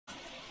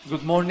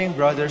Good morning,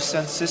 brothers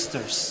and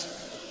sisters.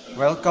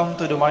 Welcome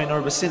to the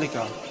Minor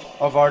Basilica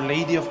of Our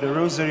Lady of the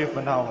Rosary of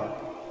Manaoag.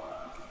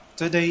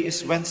 Today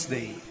is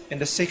Wednesday in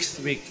the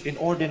 6th week in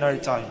Ordinary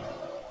Time.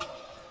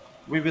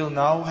 We will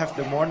now have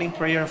the morning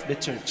prayer of the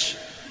Church,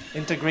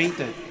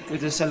 integrated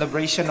with the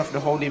celebration of the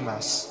Holy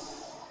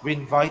Mass. We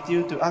invite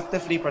you to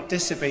actively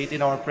participate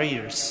in our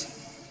prayers.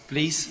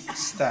 Please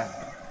stand.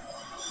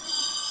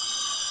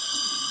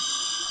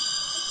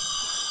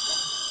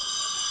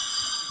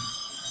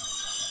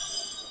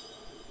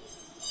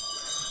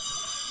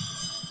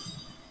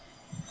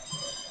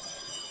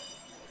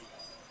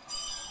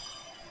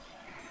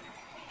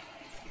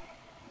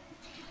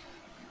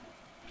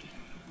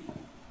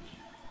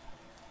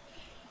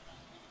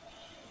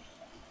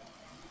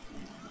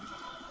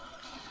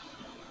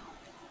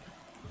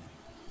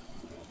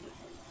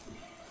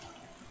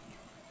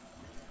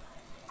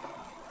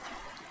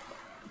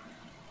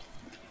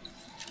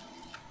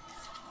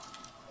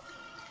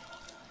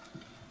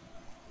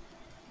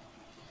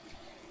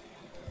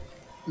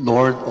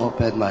 Lord,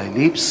 open my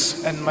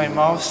lips, And my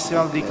mouth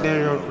shall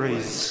declare your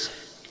praise.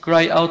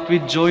 Cry out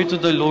with joy to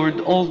the Lord,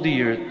 all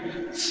the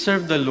earth.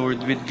 Serve the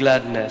Lord with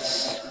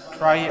gladness.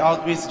 Cry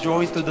out with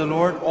joy to the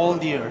Lord, all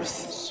the earth.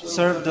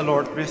 Serve the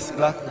Lord with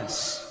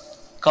gladness.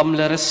 Come,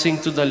 let us sing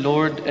to the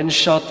Lord and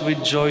shout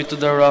with joy to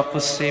the Rock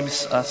who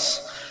saves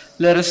us.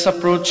 Let us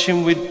approach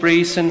him with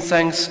praise and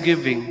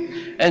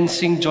thanksgiving and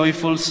sing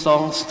joyful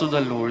songs to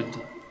the Lord.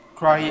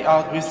 Cry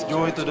out with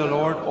joy to the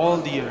Lord, all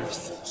the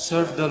earth.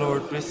 Serve the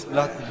Lord with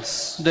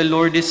gladness. The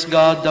Lord is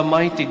God, the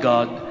mighty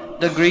God,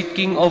 the great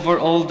King over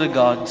all the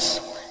gods.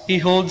 He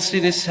holds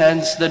in his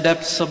hands the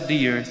depths of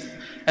the earth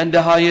and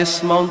the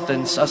highest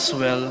mountains as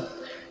well.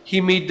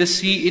 He made the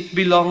sea, it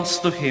belongs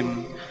to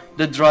him,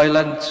 the dry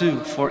land too,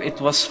 for it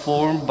was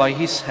formed by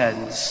his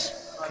hands.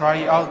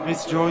 Cry out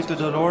with joy to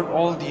the Lord,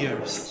 all the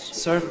earth.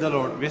 Serve the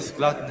Lord with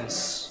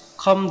gladness.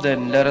 Come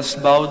then, let us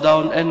bow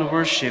down and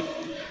worship,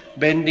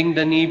 bending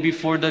the knee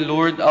before the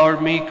Lord our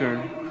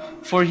Maker.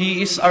 For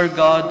he is our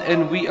God,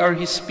 and we are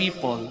his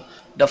people,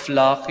 the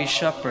flock his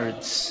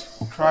shepherds.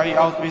 Cry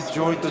out with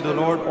joy to the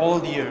Lord, all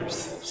the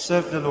earth.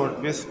 Serve the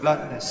Lord with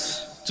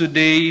gladness.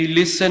 Today,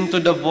 listen to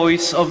the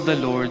voice of the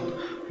Lord.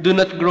 Do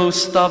not grow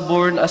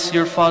stubborn as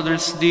your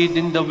fathers did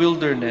in the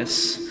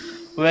wilderness,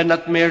 when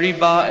at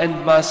Meribah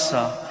and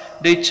Massa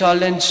they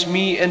challenged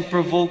me and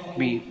provoked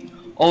me,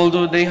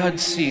 although they had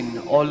seen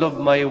all of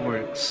my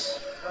works.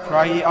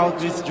 Cry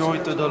out with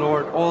joy to the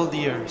Lord, all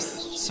the earth.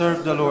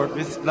 Serve the Lord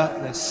with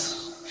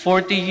gladness.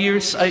 40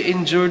 years I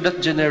endured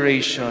that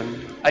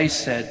generation. I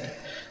said,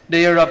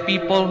 they are a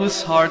people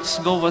whose hearts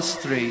go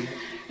astray,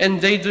 and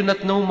they do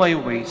not know my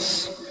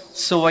ways.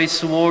 So I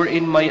swore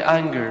in my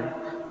anger,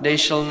 they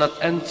shall not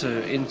enter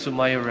into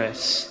my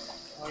rest.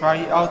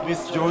 Cry out with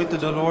joy to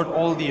the Lord,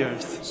 all the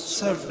earth.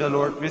 Serve the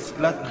Lord with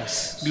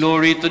gladness.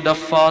 Glory to the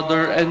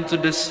Father, and to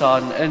the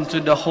Son, and to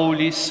the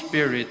Holy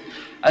Spirit,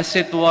 as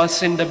it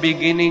was in the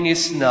beginning,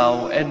 is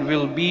now, and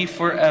will be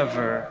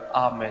forever.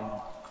 Amen.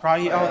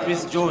 Cry out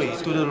with joy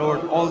to the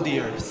Lord, all the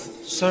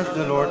earth. Serve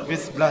the Lord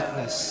with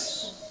gladness.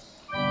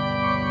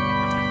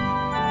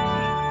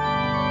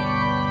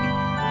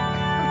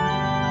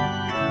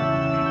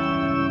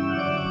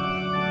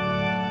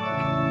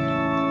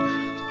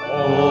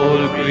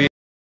 All creation.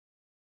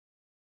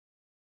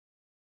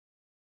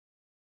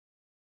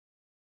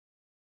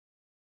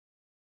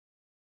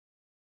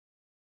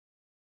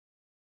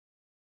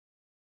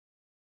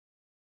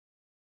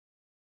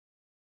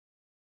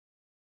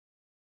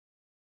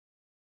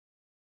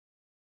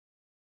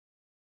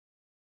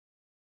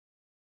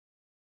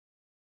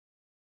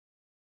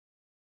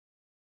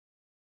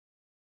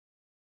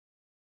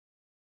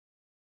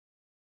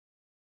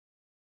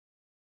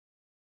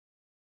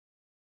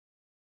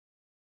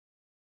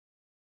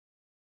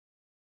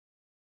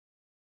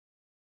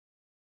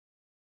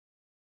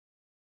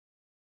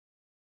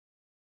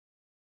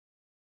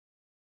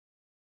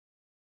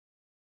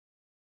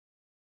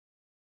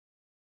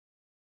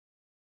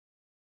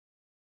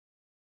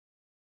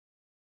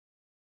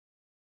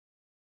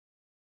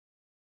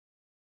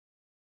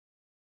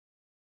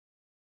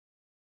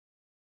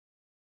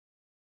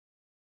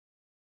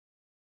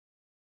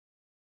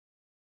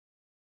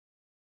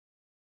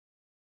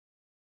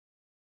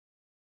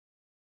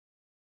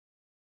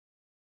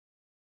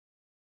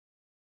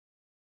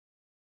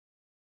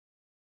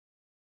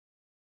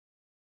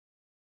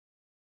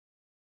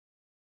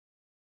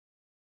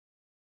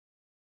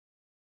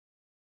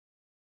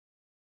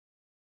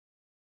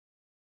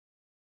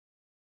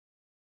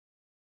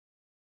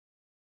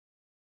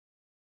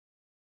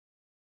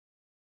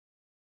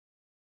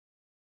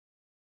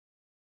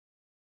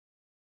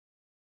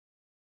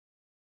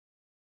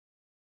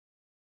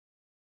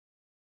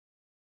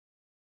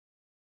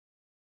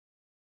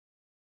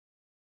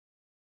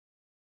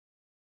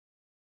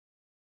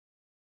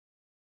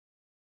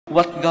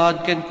 What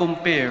God can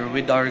compare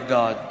with our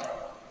God?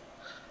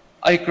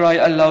 I cry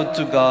aloud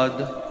to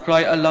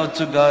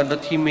God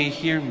that he may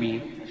hear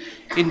me.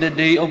 In the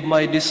day of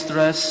my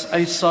distress,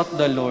 I sought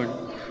the Lord.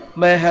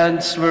 My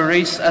hands were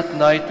raised at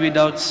night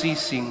without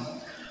ceasing.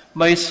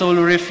 My soul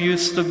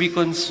refused to be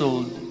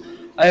consoled.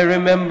 I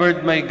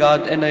remembered my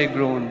God and I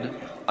groaned.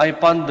 I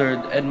pondered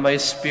and my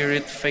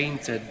spirit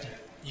fainted.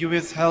 You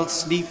withheld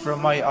sleep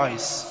from my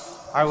eyes.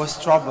 I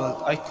was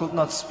troubled, I could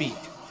not speak.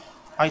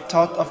 I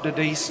thought of the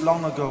days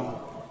long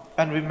ago,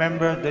 and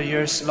remembered the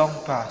years long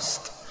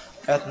past.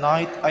 At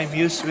night I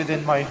mused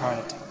within my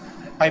heart.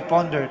 I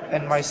pondered,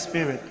 and my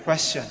spirit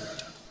questioned.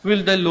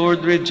 Will the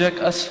Lord reject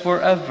us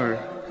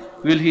forever?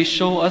 Will he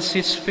show us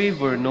his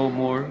favor no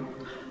more?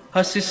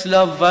 Has his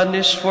love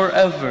vanished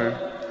forever?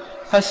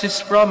 Has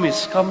his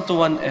promise come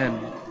to an end?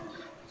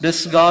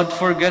 Does God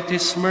forget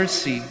his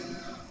mercy,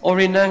 or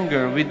in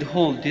anger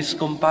withhold his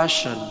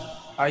compassion?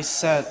 I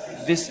said,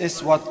 this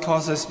is what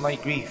causes my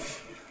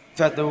grief,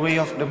 that the way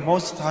of the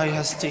Most High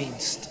has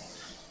changed.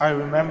 I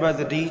remember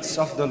the deeds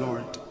of the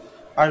Lord.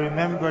 I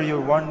remember your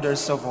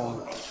wonders of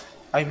old.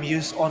 I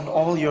muse on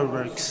all your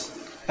works,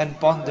 and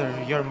ponder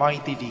your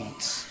mighty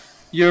deeds.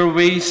 Your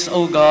ways,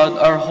 O God,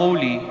 are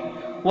holy.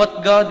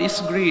 What God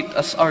is great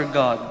as our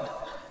God?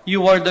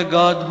 You are the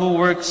God who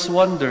works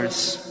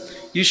wonders.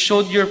 You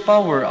showed your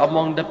power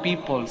among the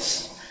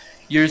peoples.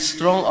 Your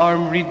strong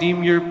arm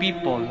redeemed your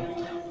people,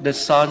 the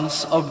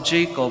sons of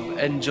Jacob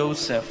and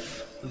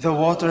Joseph. The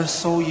waters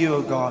saw you,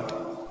 O God.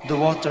 The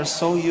waters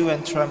saw you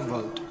and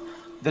trembled.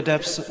 The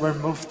depths were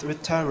moved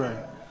with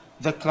terror.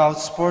 The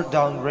clouds poured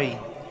down rain.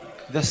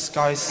 The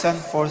skies sent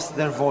forth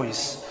their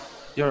voice.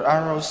 Your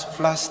arrows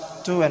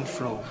flashed to and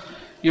fro.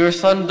 Your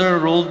thunder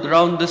rolled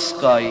round the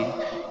sky.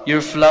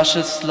 Your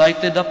flashes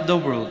lighted up the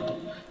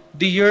world.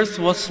 The earth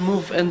was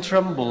moved and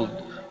trembled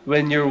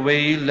when your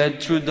way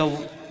led through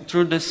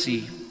the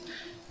sea.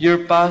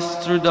 Your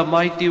path through the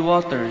mighty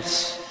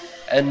waters,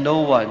 and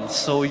no one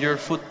saw your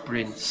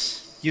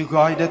footprints. You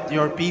guided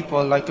your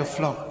people like a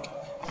flock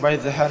by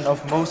the hand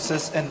of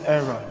Moses and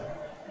Aaron.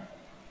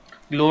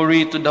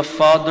 Glory to the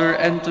Father,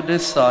 and to the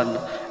Son,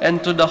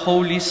 and to the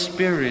Holy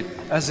Spirit.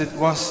 As it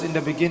was in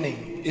the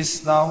beginning,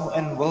 is now,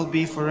 and will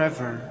be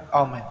forever.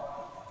 Amen.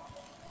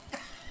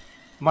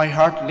 My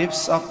heart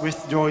lifts up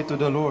with joy to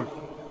the Lord,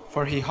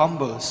 for he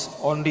humbles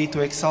only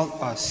to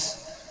exalt us.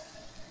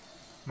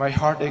 My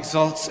heart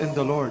exalts in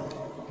the Lord.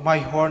 My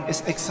horn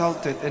is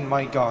exalted in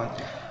my God.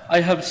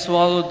 I have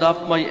swallowed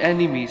up my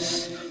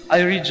enemies.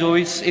 I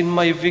rejoice in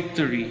my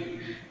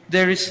victory.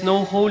 There is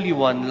no Holy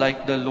One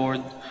like the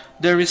Lord.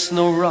 There is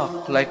no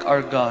rock like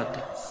our God.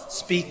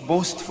 Speak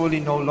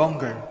boastfully no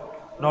longer,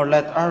 nor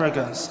let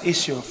arrogance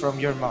issue from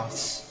your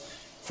mouths.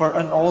 For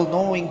an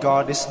all-knowing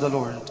God is the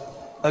Lord,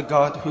 a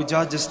God who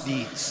judges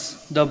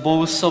deeds. The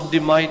boasts of the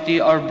mighty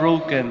are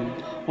broken,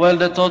 while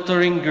the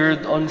tottering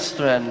gird on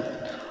strength.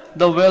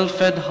 The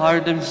well-fed hire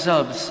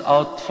themselves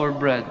out for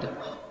bread,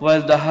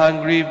 while the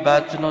hungry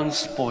batten on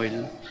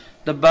spoil.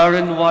 The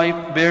barren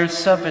wife bears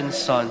 7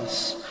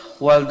 sons,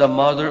 while the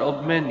mother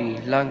of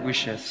many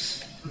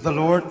languishes. The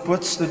Lord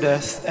puts to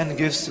death and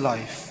gives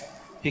life.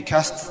 He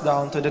casts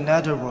down to the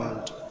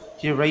netherworld.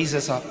 He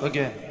raises up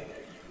again.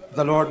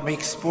 The Lord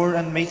makes poor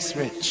and makes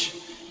rich.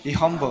 He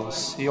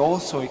humbles, he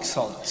also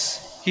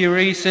exalts. He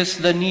raises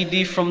the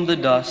needy from the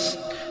dust.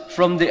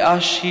 From the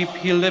ash heap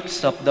he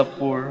lifts up the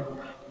poor,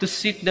 to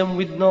seat them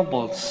with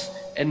nobles,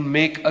 and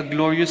make a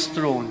glorious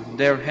throne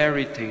their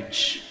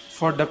heritage.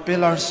 For the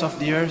pillars of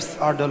the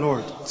earth are the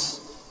Lord's,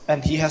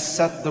 and he has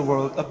set the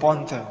world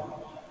upon them.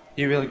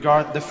 He will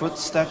guard the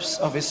footsteps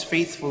of his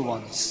faithful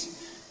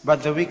ones,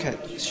 but the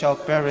wicked shall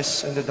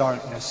perish in the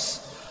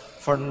darkness.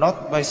 For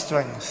not by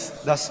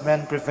strength does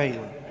man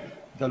prevail.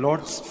 The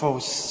Lord's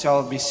foes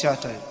shall be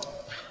shattered.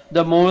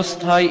 The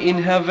Most High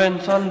in heaven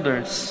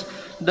thunders.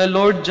 The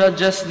Lord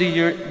judges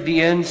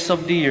the ends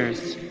of the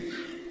earth.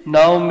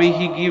 Now may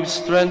he give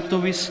strength to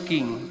his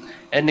king,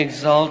 and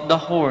exalt the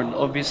horn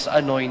of his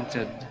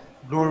anointed.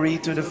 Glory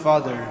to the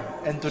Father,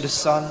 and to the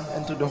Son,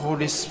 and to the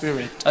Holy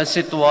Spirit. As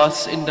it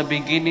was in the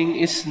beginning,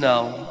 is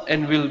now,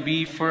 and will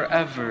be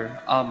forever.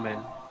 Amen.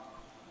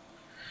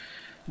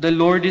 The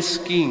Lord is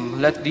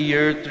King, let the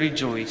earth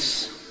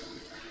rejoice.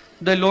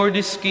 The Lord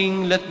is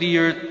King, let the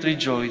earth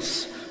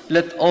rejoice.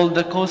 Let all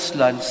the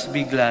coastlands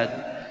be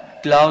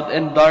glad. Cloud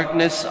and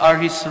darkness are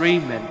his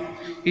raiment,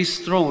 his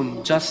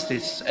throne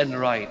justice and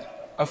right.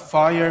 A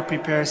fire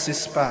prepares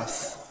his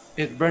path.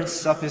 It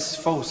burns up his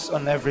foes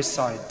on every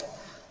side.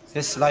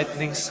 His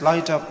lightnings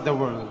light up the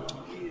world.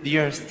 The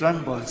earth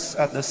trembles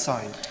at the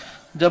sight.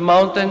 The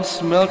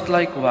mountains melt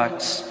like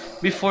wax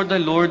before the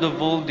Lord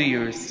of all the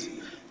earth.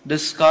 The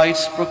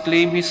skies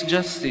proclaim his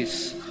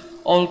justice.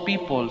 All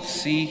people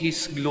see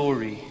his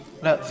glory.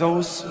 Let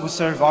those who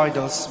serve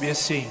idols be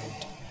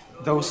ashamed,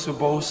 those who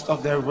boast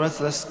of their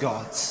worthless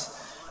gods.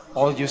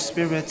 All you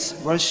spirits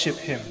worship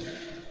him.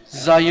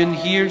 Zion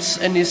hears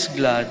and is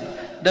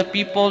glad. The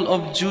people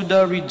of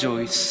Judah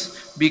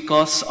rejoice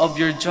because of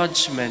your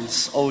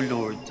judgments, O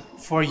Lord.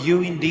 For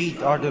you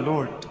indeed are the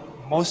Lord,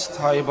 most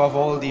high above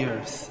all the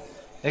earth,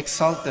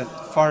 exalted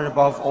far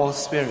above all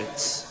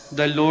spirits.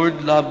 The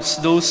Lord loves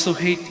those who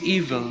hate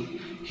evil.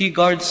 He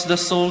guards the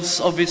souls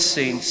of his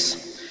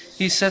saints.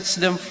 He sets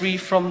them free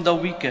from the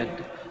wicked.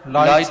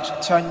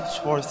 Light shines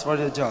forth for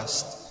the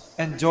just,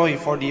 and joy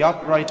for the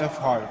upright of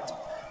heart.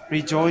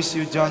 Rejoice,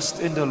 you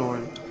just in the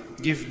Lord.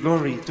 Give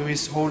glory to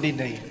his holy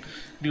name.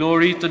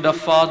 Glory to the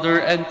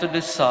Father, and to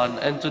the Son,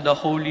 and to the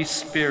Holy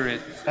Spirit.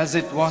 As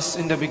it was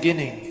in the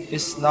beginning,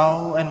 is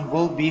now, and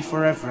will be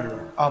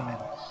forever. Amen.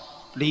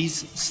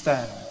 Please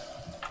stand.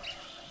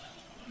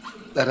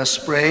 Let us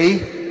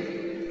pray.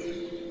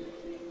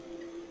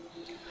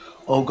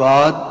 O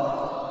God,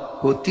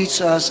 who teach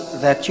us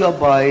that you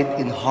abide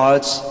in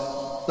hearts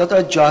that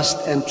are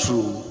just and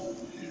true,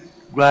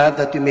 grant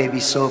that we may be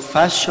so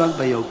fashioned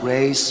by your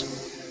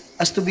grace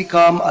as to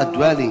become a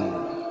dwelling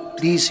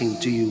pleasing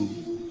to you.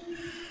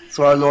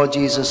 Through our Lord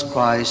Jesus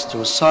Christ,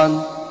 your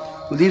Son,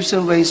 who lives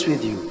and reigns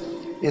with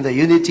you in the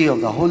unity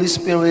of the Holy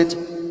Spirit,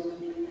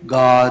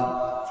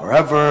 God,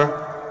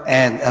 forever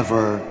and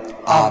ever.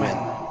 Amen.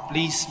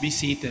 Please be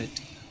seated.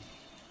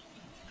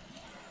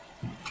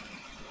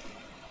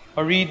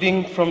 A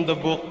reading from the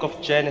book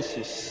of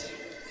Genesis.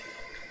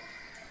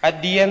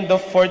 At the end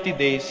of 40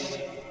 days,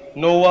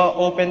 Noah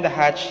opened the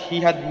hatch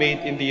he had made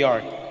in the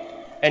ark,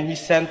 and he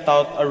sent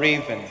out a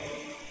raven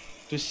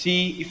to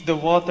see if the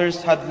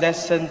waters had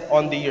lessened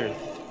on the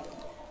earth.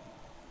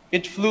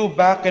 It flew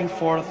back and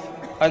forth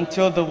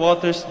until the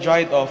waters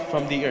dried off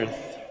from the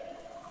earth.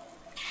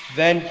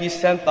 Then he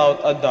sent out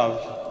a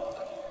dove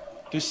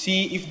to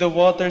see if the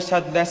waters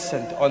had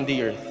lessened on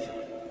the earth.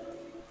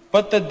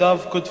 But the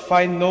dove could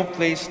find no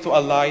place to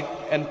alight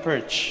and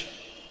perch,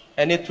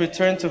 and it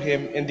returned to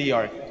him in the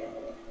ark,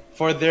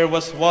 for there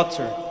was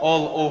water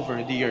all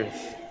over the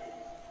earth.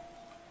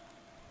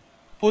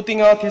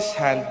 Putting out his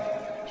hand,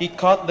 he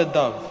caught the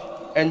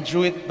dove and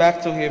drew it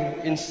back to him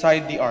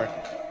inside the ark.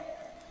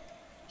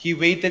 He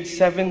waited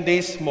 7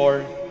 days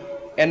more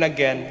and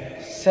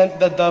again sent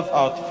the dove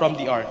out from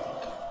the ark.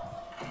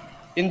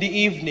 In the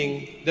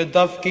evening, the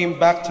dove came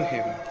back to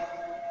him,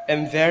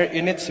 and there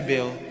in its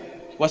bill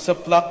was a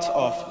plucked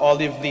off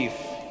olive leaf.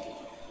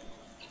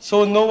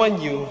 So Noah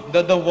knew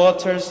that the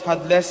waters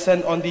had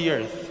lessened on the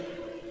earth.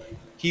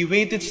 He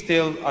waited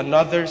still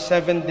another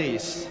 7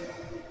 days,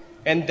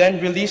 and then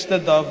released the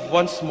dove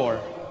once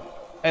more,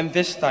 and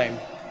this time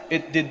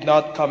it did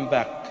not come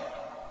back.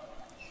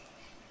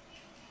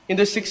 In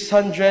the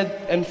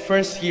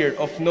 601st year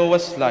of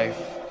Noah's life,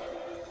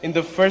 in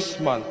the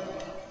first month,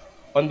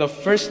 on the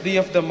first day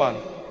of the month,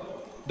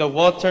 the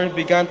water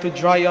began to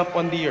dry up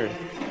on the earth.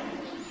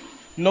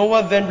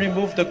 Noah then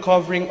removed the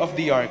covering of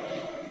the ark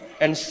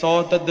and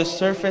saw that the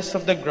surface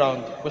of the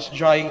ground was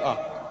drying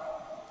up.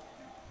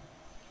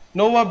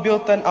 Noah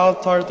built an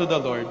altar to the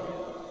Lord,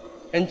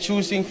 and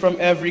choosing from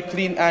every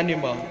clean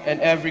animal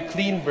and every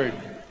clean bird,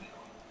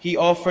 he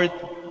offered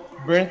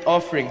burnt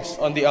offerings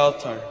on the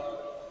altar.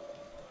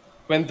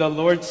 When the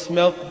Lord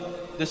smelt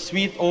the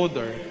sweet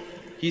odor,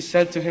 he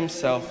said to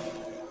himself,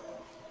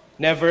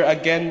 "Never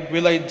again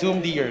will I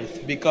doom the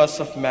earth because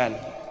of man,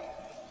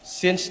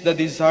 since the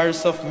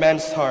desires of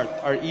man's heart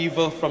are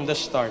evil from the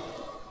start.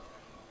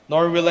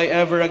 Nor will I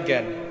ever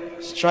again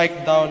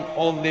strike down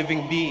all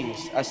living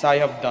beings as I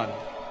have done.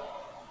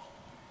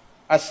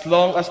 As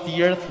long as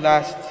the earth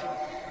lasts,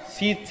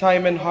 seed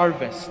time and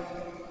harvest,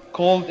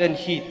 cold and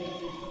heat,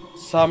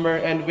 summer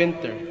and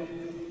winter,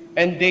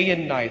 and day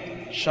and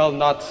night shall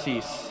not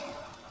cease."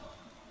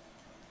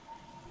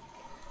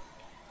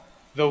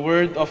 The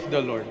word of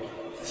the Lord.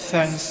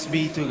 Thanks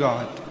be to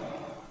God.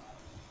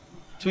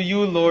 To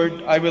you,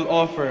 Lord, I will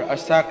offer a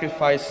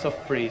sacrifice of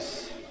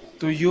praise.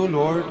 To you,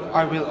 Lord,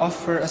 I will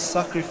offer a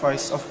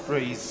sacrifice of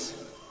praise.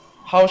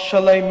 How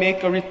shall I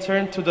make a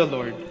return to the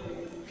Lord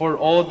for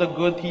all the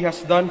good he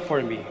has done for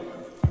me?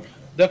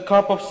 The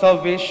cup of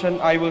salvation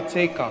I will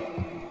take up,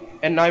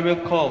 and I will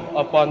call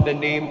upon the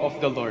name of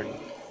the Lord.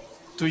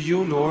 To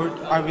you, Lord,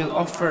 I will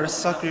offer a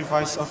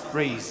sacrifice of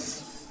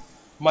praise.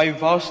 My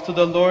vows to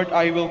the Lord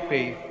I will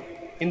pay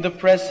in the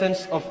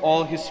presence of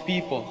all his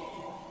people.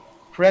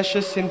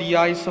 Precious in the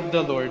eyes of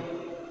the Lord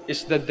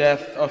is the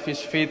death of his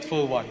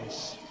faithful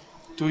ones.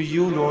 To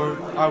you,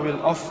 Lord, I will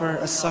offer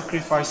a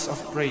sacrifice of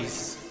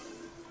praise.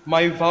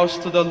 My vows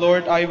to the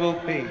Lord I will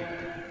pay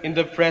in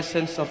the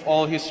presence of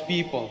all his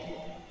people,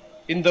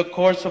 in the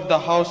courts of the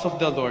house of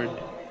the Lord,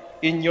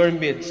 in your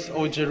midst,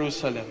 O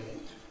Jerusalem.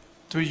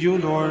 To you,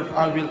 Lord,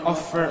 I will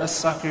offer a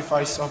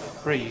sacrifice of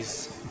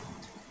praise.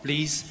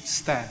 Please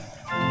stand.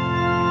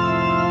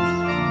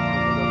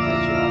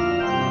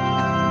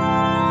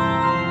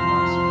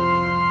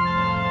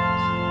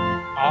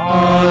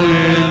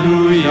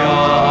 Alleluia,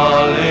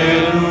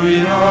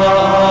 alleluia,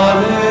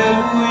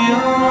 alleluia.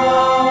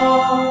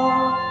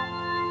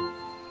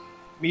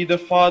 May the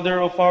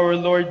Father of our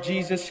Lord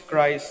Jesus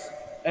Christ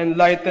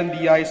enlighten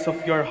the eyes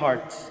of your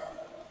hearts,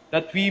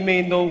 that we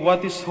may know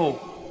what is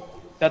hope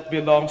that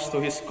belongs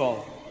to his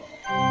call.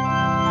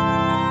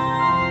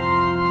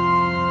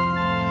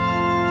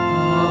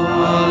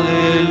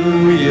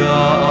 Alleluia,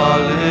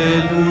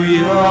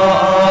 alleluia,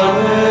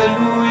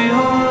 alleluia.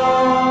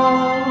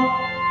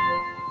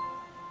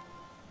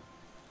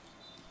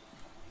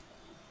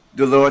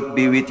 The Lord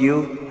be with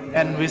you.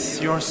 And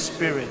with your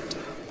spirit.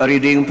 A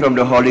reading from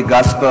the Holy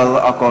Gospel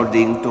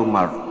according to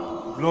Mark.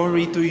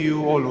 Glory to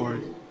you, O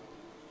Lord.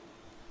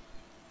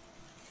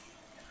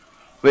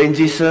 When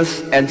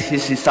Jesus and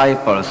his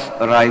disciples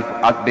arrived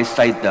at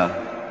Bethsaida,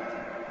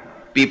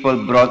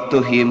 people brought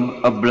to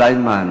him a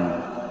blind man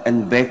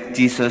and begged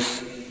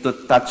Jesus to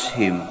touch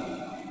him.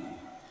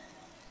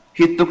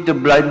 He took the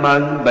blind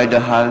man by the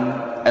hand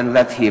and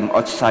led him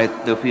outside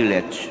the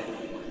village.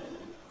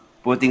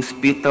 Putting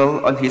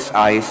spittle on his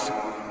eyes,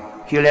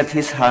 he laid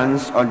his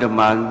hands on the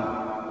man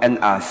and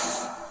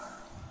asked,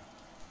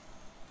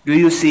 "Do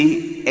you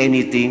see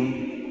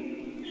anything?"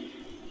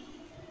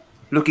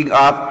 Looking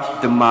up,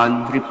 the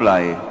man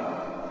replied,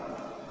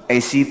 "I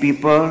see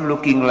people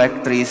looking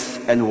like trees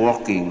and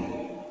walking."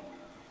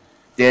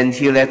 Then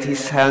he laid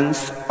his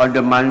hands on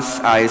the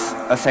man's eyes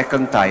a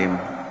second time,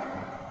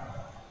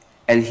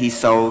 and he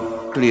saw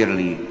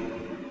clearly.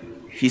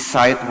 His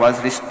sight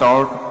was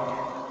restored,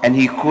 and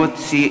he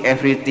could see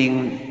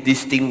everything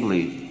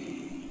distinctly.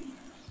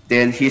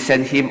 Then he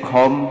sent him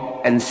home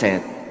and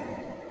said,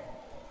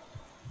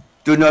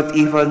 "Do not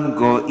even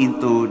go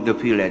into the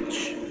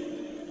village."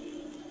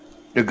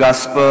 The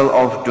Gospel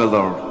of the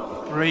Lord.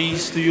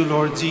 Praise to you,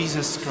 Lord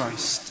Jesus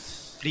Christ.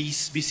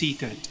 Please be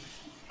seated.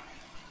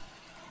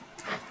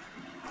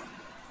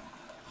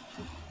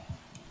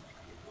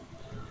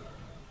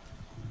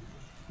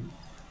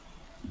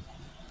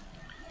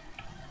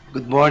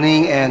 Good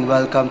morning and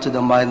welcome to the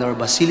Minor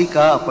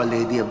Basilica of Our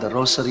Lady of the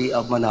Rosary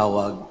of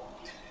Manaoag.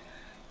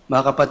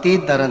 Mga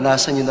kapatid,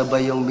 naranasan niyo na ba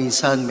yung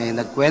minsan may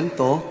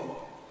nagkwento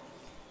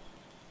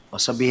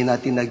o sabihin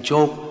natin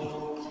nag-joke,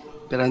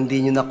 pero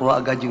hindi niyo nakuha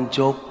agad yung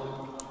joke?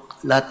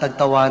 Lahat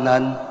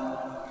nagtawanan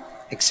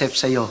except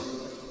sa'yo,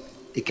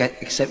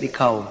 except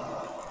ikaw.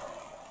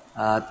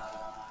 At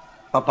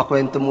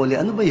papakwento mo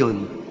ulit, ano ba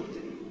yun?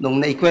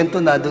 Nung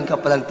naikwento na, doon ka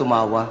palang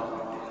tumawa.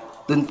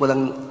 Doon po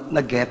lang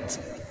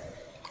nag-gets,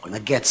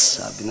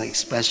 sabi ng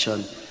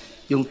expression,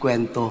 yung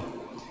kwento.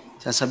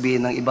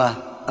 Sasabihin ng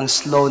iba, ang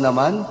slow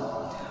naman,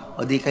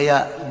 o di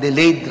kaya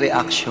delayed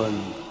reaction.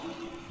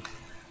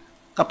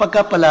 Kapag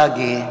ka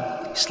palagi,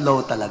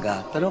 slow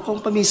talaga. Pero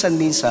kung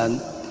paminsan-minsan,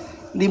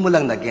 hindi mo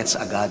lang na-gets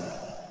agad.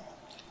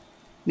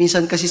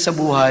 Minsan kasi sa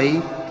buhay,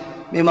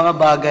 may mga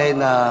bagay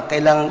na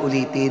kailangan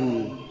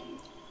ulitin.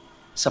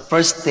 Sa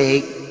first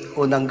take,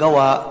 unang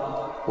gawa,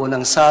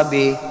 unang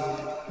sabi,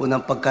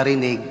 unang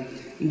pagkarinig,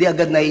 hindi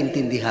agad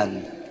naiintindihan.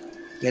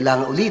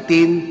 Kailangan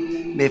ulitin,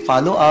 may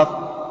follow-up,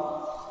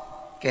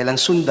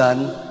 kailangan sundan,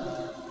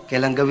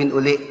 kailangan gawin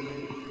uli.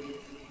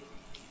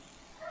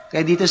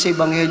 Kaya dito sa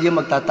Ebanghelyo,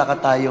 magtataka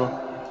tayo,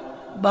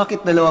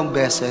 bakit 2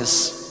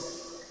 beses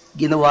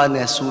ginawa ni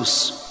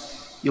Jesus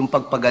yung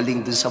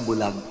pagpagaling dun sa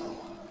bulag?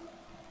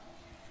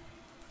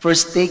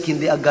 First take,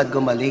 hindi agad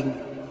gumaling.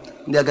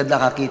 Hindi agad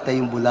nakakita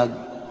yung bulag.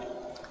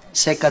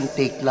 Second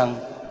take lang.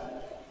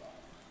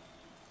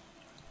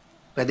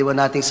 Pwede ba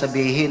nating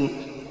sabihin,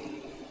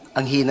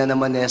 ang hina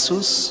naman ni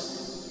Jesus?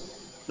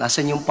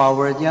 Nasaan yung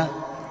power niya?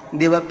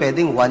 Hindi ba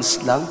pwedeng once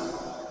lang?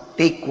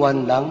 Take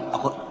 1 lang,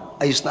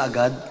 ayos na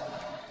agad?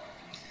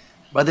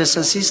 Brothers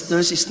and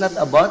sisters, it's not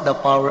about the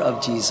power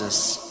of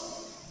Jesus.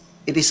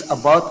 It is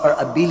about our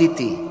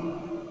ability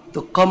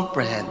to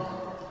comprehend,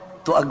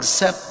 to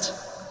accept,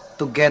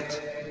 to get,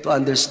 to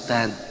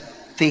understand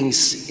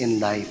things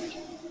in life.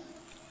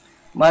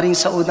 Maring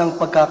sa unang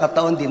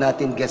pagkakataon, di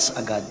natin gets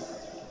agad.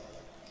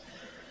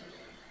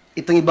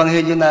 Itong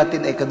ebanghelyo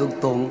natin ay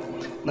kadugtong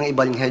ng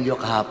ebanghelyo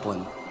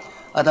kahapon.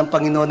 At ang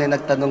Panginoon ay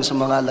nagtanong sa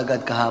mga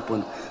alagad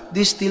kahapon,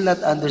 do you still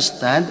not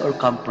understand or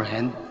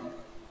comprehend?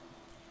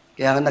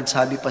 Kaya nga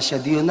nagsabi pa siya,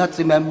 do you not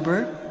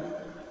remember?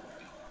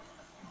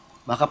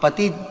 Mga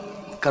kapatid,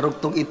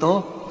 karugtong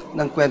ito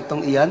ng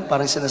kwentong iyan,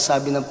 parang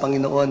sinasabi ng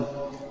Panginoon,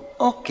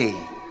 okay,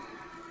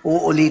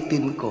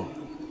 uulitin ko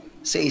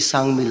sa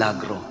isang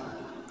milagro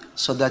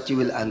so that you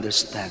will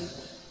understand.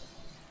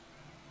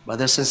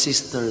 Brothers and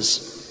sisters,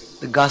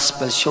 the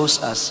gospel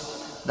shows us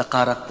the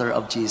character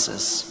of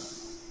Jesus.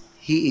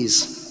 He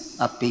is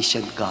a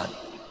patient God.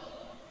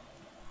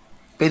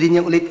 Pwede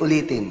niyang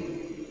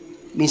ulit-ulitin.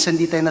 Minsan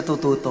di tayo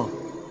natututo.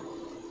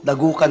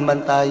 Dagukan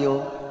man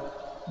tayo,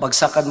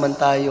 bagsakan man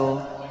tayo,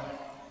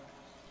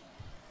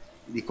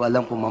 hindi ko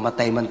alam kung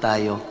mamatay man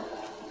tayo,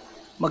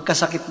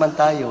 magkasakit man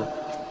tayo.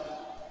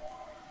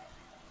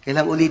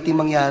 Kailangang ulitin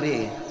mangyari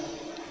eh.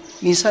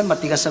 Minsan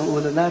matigas ang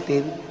ulo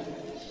natin,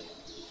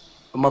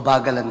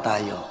 mabagalan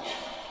tayo,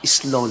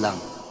 slow lang.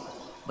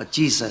 But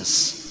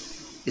Jesus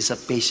is a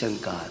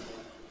patient God.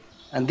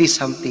 And this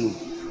something,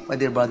 my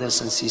dear brothers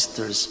and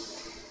sisters,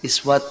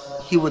 is what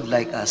He would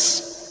like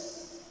us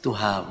to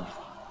have.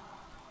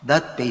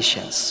 That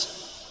patience.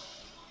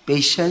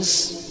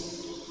 Patience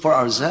for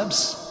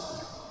ourselves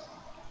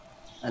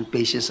and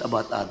patience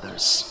about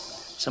others.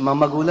 Sa mga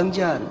magulang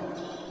dyan,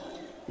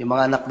 yung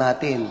mga anak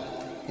natin,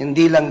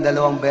 hindi lang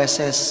 2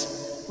 beses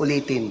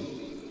ulitin,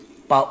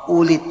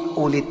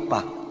 paulit-ulit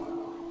pa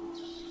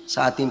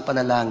sa ating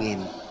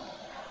panalangin,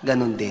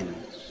 ganun din.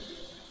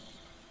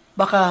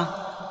 Baka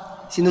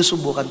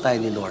sinusubukan tayo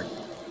ni Lord.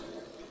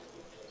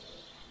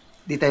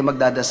 Di tayo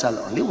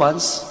magdadasal only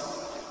once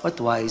or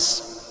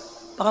twice.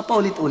 Baka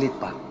paulit-ulit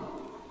pa.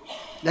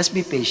 Let's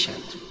be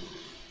patient.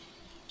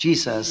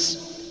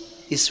 Jesus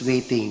is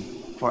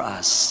waiting for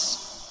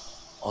us.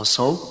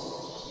 Also,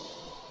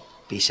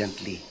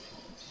 patiently.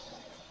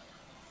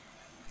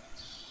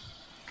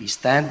 Please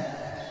stand.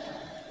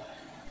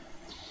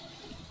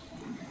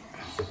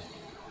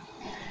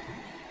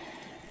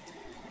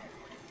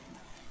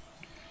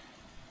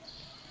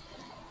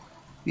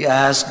 We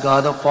ask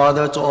God the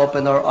Father to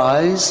open our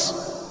eyes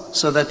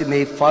so that we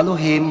may follow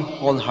Him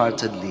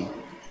wholeheartedly.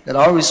 Let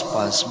our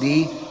response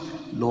be,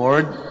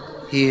 Lord,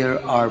 hear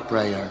our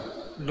prayer.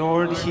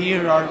 Lord,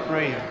 hear our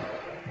prayer.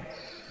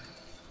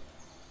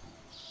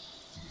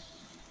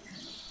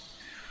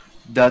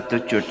 That the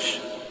Church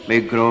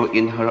may grow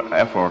in her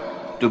effort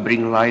to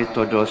bring light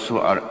to those who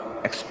are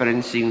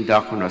experiencing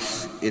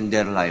darkness in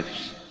their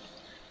lives.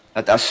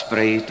 Let us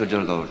pray to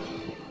the Lord.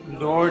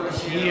 Lord,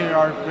 hear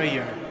our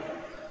prayer.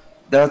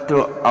 That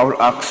through our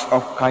acts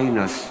of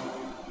kindness,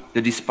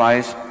 the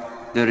despised,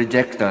 the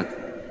rejected,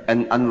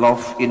 and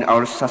unloved in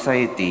our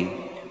society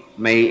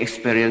may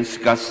experience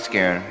God's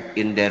care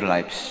in their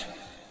lives.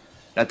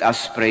 Let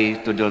us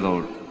pray to the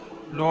Lord.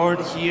 Lord,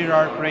 hear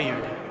our prayer.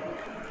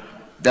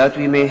 That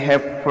we may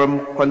have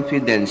firm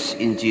confidence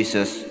in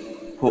Jesus,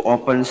 who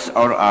opens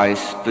our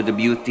eyes to the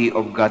beauty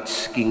of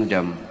God's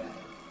kingdom.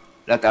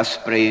 Let us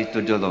pray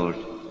to the Lord.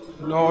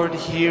 Lord,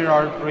 hear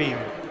our prayer.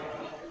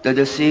 That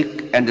the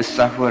sick and the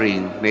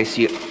suffering may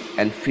see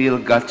and feel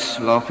God's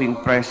loving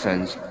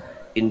presence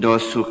in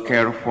those who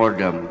care for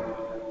them.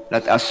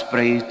 Let us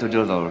pray to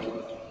the Lord.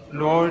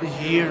 Lord,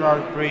 hear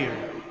our prayer.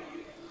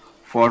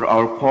 For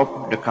our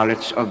Pope, the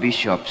College of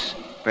Bishops,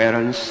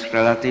 parents,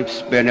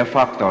 relatives,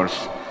 benefactors,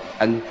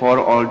 and for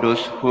all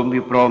those whom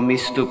we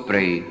promise to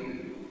pray,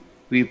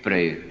 we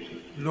pray.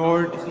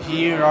 Lord,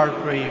 hear our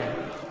prayer.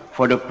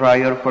 For the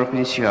Prior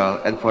Provincial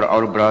and for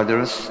our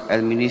brothers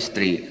and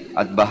ministry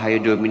at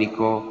Bahay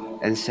Dominico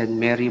and St.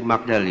 Mary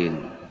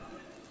Magdalene,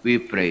 we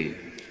pray.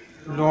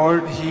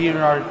 Lord, hear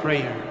our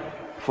prayer.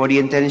 For the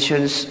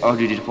intentions of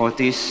the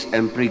devotees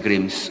and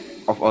pilgrims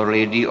of Our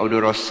Lady of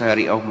the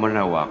Rosary of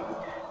Manaoag,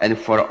 and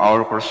for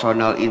our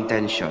personal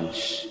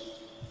intentions,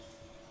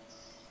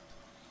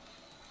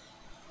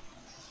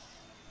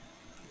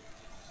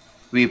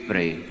 we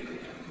pray.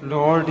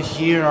 Lord,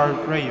 hear our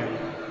prayer.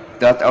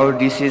 That our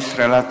deceased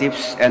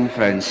relatives and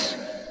friends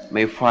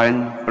may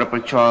find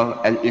perpetual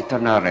and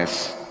eternal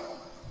rest.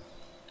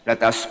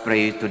 Let us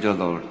pray to the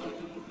Lord.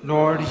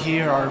 Lord,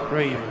 hear our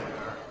prayer.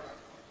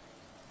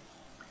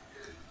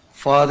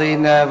 Father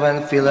in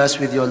heaven, fill us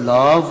with your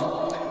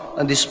love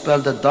and dispel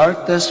the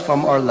darkness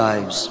from our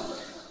lives,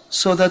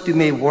 so that we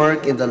may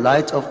work in the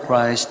light of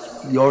Christ,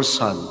 your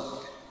Son.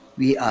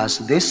 We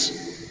ask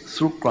this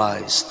through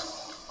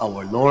Christ,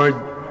 our Lord.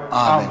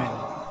 Amen.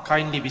 Amen.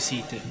 Kindly be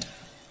seated.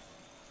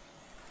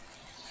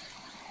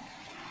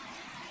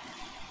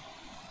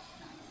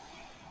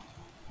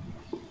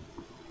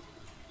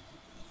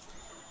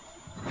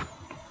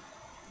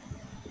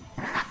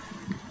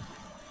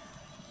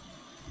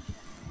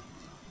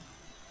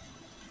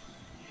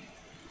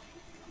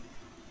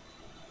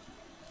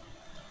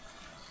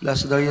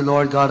 Blessed are you,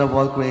 Lord God of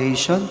all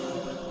creation,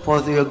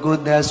 for through your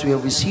goodness we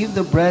have received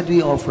the bread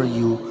we offer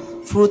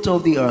you, fruit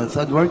of the earth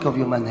and work of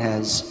human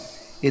hands.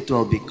 It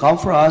will become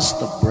for us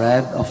the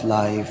bread of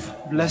life.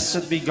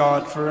 Blessed be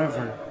God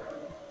forever.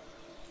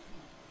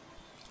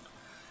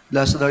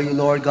 Blessed are you,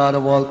 Lord God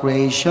of all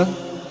creation,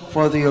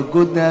 for through your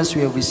goodness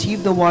we have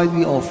received the wine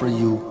we offer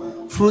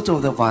you, fruit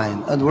of the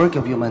vine and work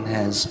of human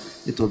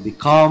hands. It will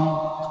become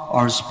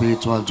our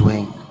spiritual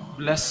drink.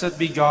 Blessed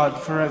be God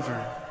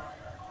forever.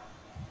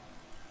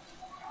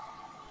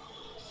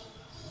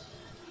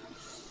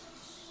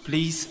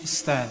 Please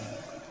stand.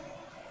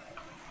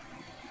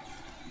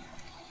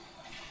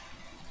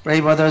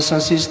 Pray, brothers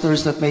and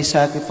sisters, that my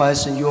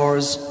sacrifice and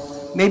yours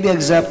may be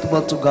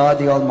acceptable to God,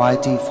 the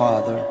Almighty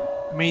Father.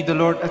 May the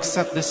Lord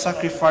accept the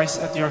sacrifice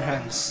at your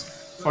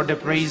hands for the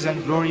praise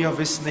and glory of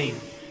his name,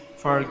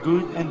 for our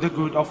good and the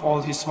good of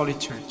all his holy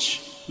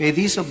church. May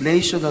this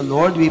oblation, the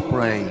Lord, we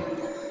pray,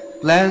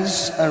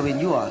 cleanse and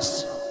renew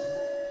us,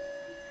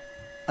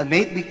 and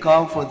may it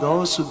become for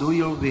those who do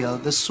your will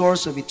the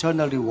source of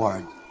eternal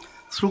reward.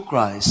 Through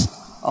Christ,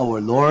 our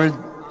Lord.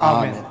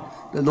 Amen.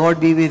 The Lord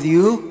be with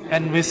you.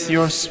 And with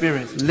your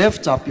spirit.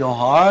 Lift up your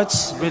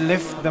hearts. We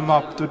lift them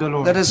up to the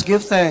Lord. Let us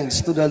give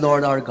thanks to the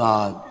Lord our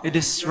God. It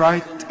is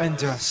right and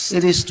just.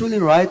 It is truly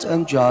right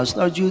and just,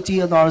 our duty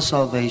and our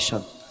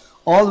salvation,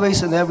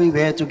 always and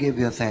everywhere to give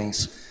you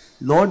thanks,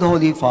 Lord,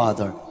 Holy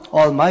Father,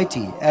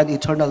 Almighty and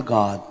eternal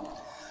God.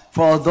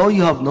 For although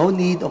you have no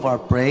need of our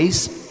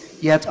praise,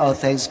 yet our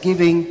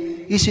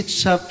thanksgiving is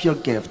itself your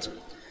gift,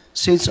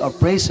 since our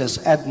praises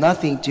add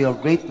nothing to your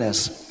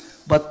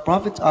greatness, but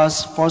profit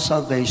us for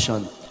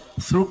salvation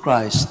through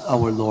Christ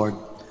our Lord.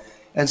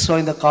 And so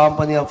in the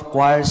company of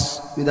choirs,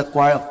 with the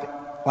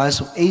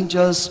choirs of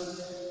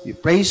angels, we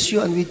praise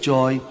you, and with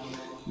joy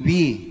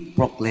we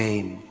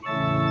proclaim.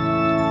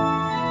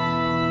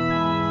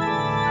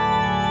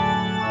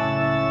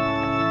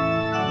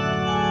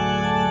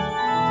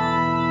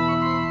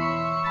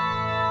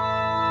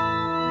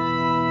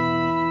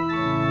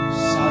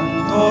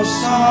 Santo,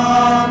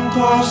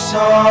 Santo,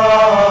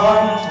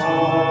 Santo,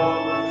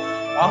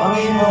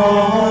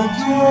 Panginoon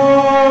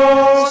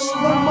Diyos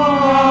ng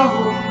mga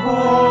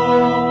hukbo,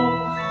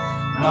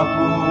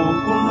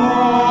 napupuno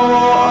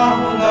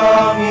ang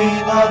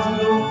langit at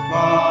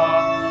lupa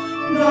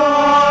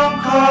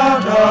ng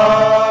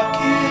kadakilaan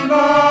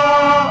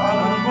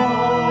mo.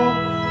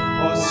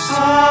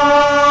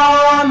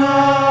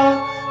 Hosana,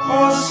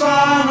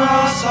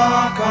 Hosana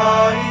sa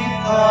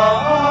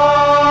kaitaasan,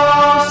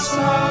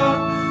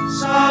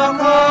 sa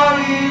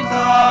kaitaasan.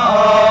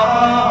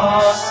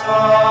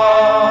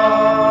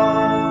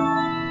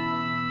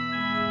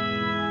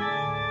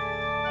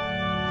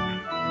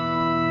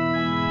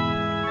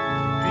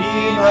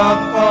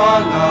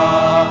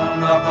 Pinagpalang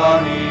na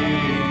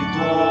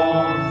parito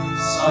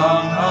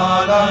sa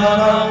ngalan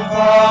ng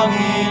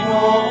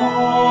Panginoon.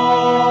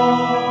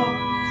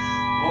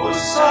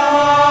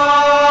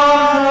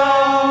 Hosana,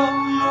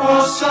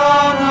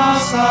 Hosana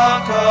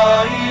sa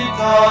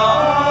kaitaasan,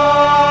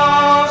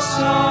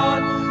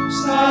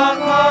 sa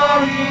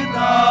kaitaasan,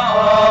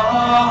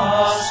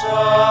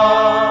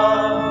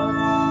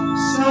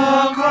 sa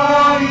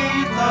kaitaasan.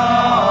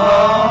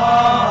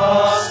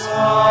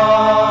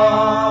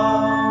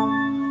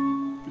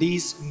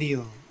 Please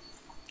kneel.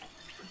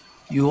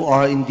 You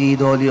are indeed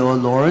holy, O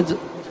Lord,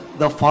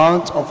 the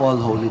fount of all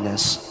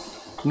holiness.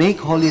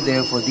 Make holy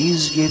therefore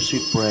these gifts,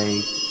 we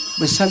pray,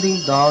 by sending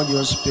down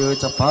your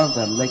Spirit upon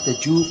them like the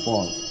dew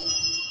fall,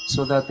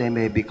 so that they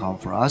may become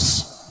for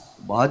us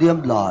the body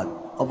and blood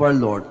of our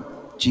Lord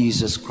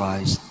Jesus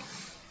Christ.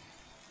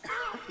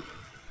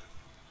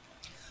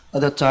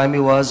 At the time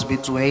he was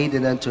betrayed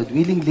and entered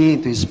willingly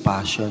into his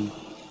passion,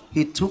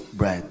 he took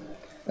bread,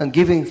 and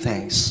giving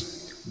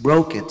thanks,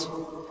 broke it,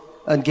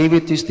 and gave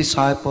it to his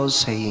disciples,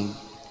 saying,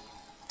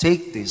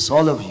 "Take this,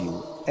 all of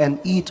you, and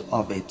eat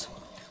of it,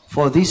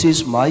 for this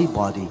is my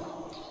body,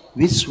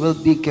 which will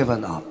be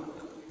given up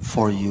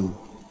for you."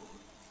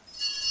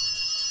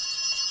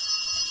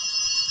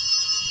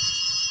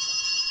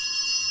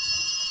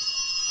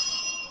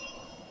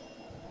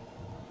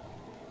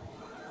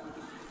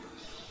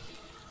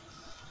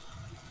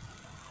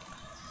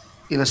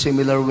 In a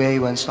similar way,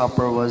 when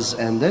supper was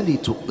ended,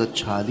 he took the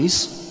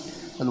chalice,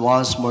 and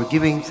once more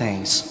giving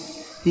thanks,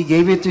 he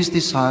gave it to his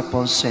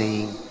disciples,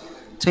 saying,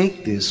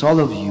 "Take this, all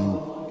of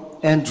you,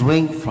 and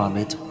drink from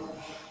it,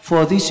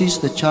 for this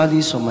is the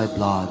chalice of my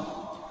blood,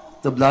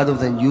 the blood of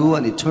the new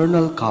and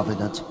eternal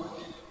covenant,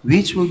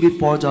 which will be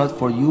poured out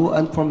for you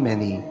and for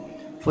many,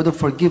 for the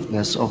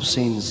forgiveness of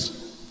sins.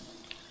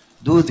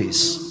 Do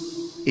this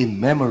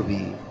in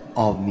memory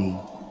of me."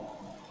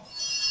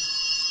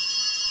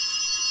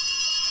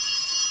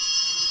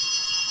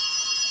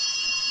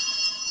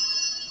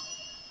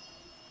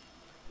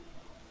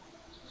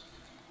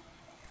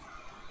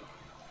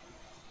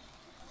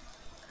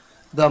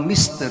 The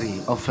mystery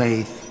of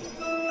faith.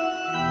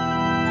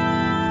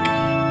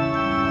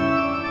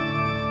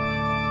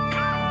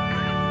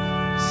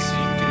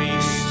 Si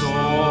Kristo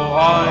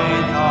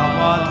ay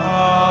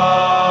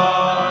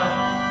namatay,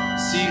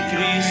 si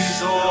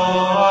Kristo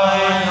ay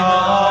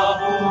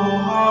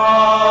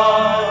nabuhay,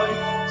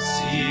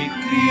 si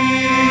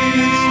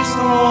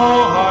Kristo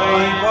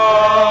ay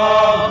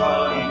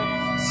babalik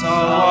sa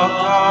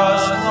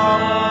wakas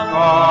ng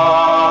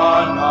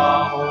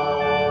panahon.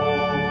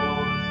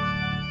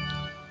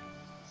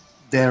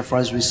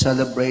 Therefore, as we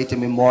celebrate the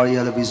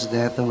memorial of his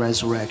death and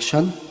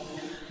resurrection,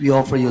 we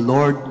offer you,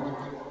 Lord,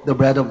 the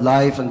bread of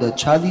life and the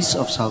chalice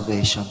of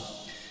salvation,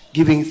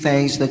 giving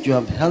thanks that you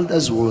have held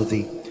us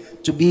worthy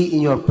to be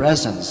in your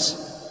presence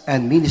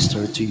and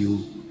minister to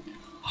you.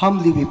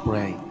 Humbly we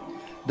pray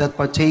that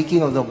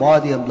partaking of the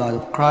body and blood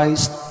of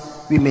Christ,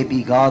 we may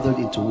be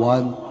gathered into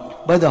one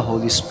by the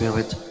Holy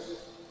Spirit.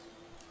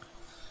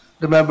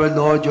 Remember,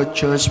 Lord, your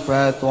church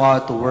spread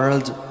throughout the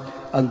world,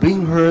 and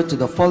bring her to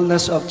the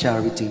fullness of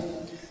charity,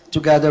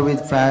 together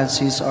with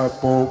Francis, our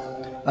Pope,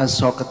 and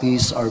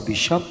Socrates, our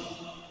Bishop,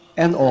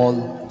 and all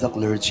the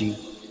clergy.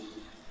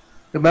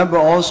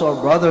 Remember also our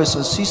brothers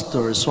and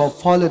sisters who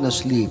have fallen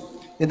asleep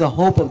in the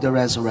hope of the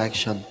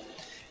resurrection,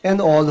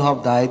 and all who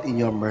have died in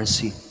your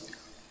mercy.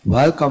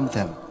 Welcome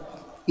them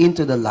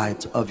into the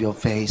light of your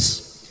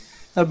face.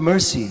 Have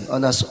mercy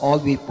on us all,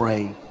 we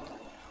pray,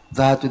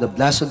 that with the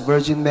Blessed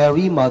Virgin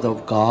Mary, Mother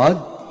of God,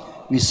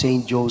 with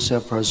Saint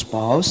Joseph, her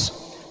spouse,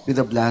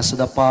 with the blessed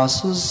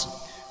apostles,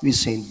 with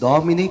Saint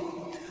Dominic,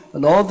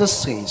 and all the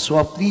saints who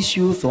have pleased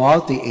you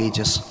throughout the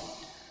ages,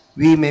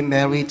 we may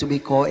merit to be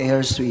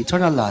co-heirs to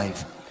eternal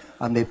life,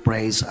 and may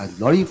praise and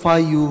glorify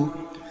you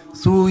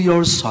through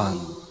your Son,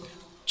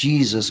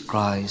 Jesus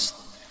Christ.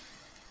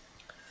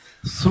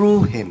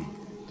 Through him,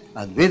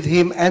 and with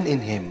him, and in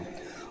him,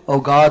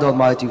 O God,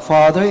 Almighty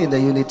Father, in the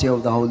unity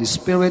of the Holy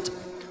Spirit,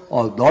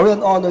 all glory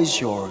and honor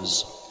is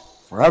yours,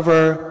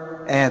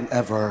 forever and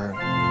ever.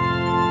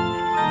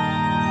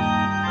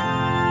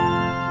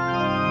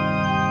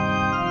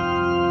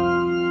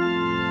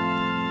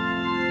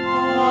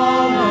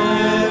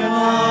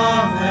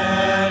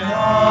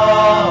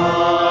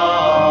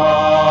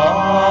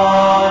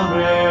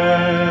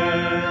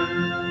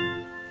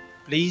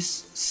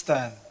 Please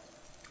stand.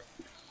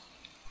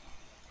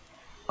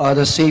 At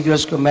the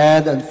Savior's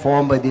command and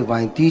formed by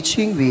divine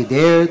teaching, we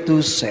dare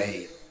to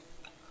say,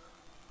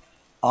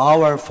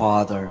 Our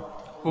Father,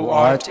 who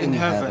art in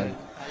heaven,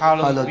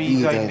 hallowed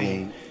be thy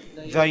name.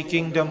 Thy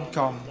kingdom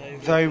come,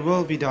 thy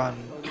will be done,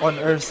 on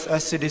earth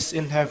as it is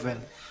in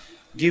heaven.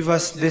 Give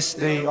us this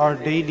day our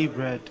daily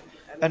bread,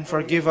 and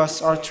forgive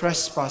us our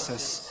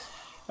trespasses,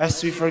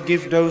 as we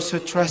forgive those who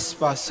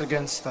trespass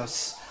against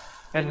us.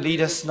 And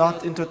lead us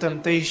not into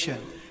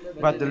temptation,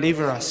 but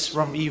deliver us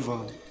from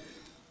evil.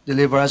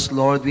 Deliver us,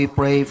 Lord, we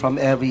pray, from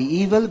every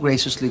evil.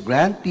 Graciously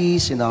grant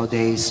peace in our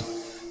days,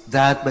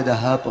 that by the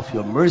help of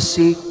your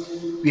mercy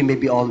we may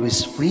be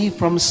always free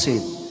from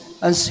sin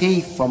and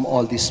safe from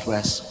all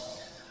distress,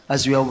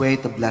 as we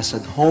await the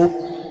blessed hope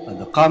and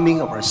the coming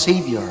of our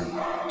Savior,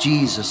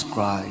 Jesus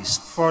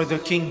Christ. For the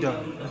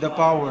kingdom, the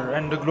power,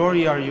 and the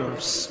glory are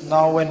yours,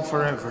 now and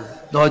forever.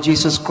 Lord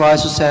Jesus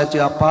Christ, who said to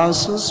your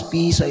apostles,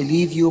 Peace I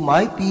leave you,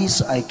 my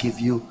peace I give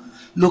you,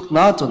 look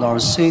not on our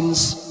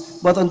sins,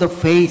 but on the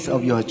faith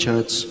of your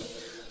church,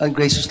 and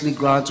graciously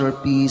grant her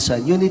peace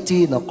and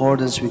unity in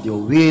accordance with your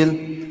will,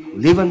 who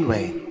live and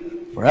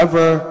reign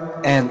forever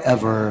and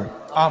ever.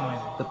 Amen.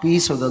 The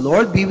peace of the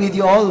Lord be with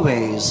you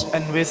always.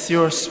 And with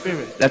your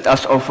spirit. Let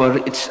us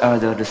offer each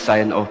other the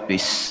sign of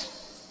peace.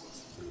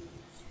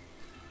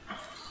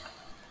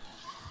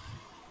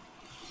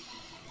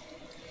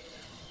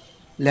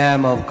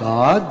 Lamb of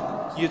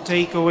God, You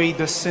take away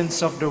the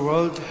sins of the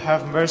world,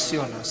 have mercy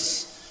on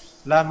us.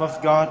 Lamb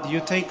of God,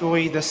 you take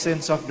away the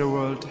sins of the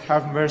world,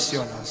 have mercy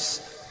on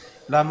us.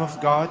 Lamb of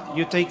God,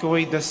 you take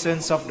away the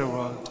sins of the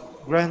world,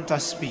 grant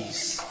us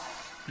peace.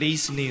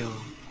 Please kneel.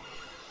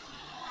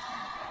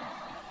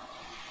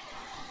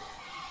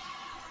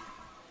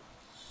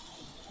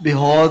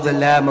 behold the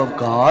Lamb of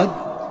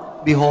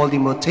God, behold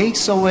him who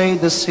takes away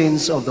the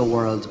sins of the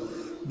world.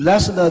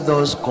 Blessed are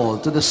those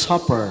called to the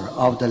supper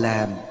of the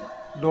Lamb.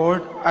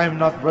 Lord, I am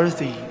not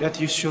worthy that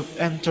you should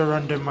enter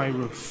under my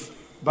roof,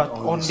 but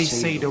only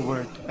say the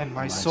word, and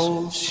my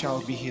soul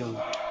shall be healed.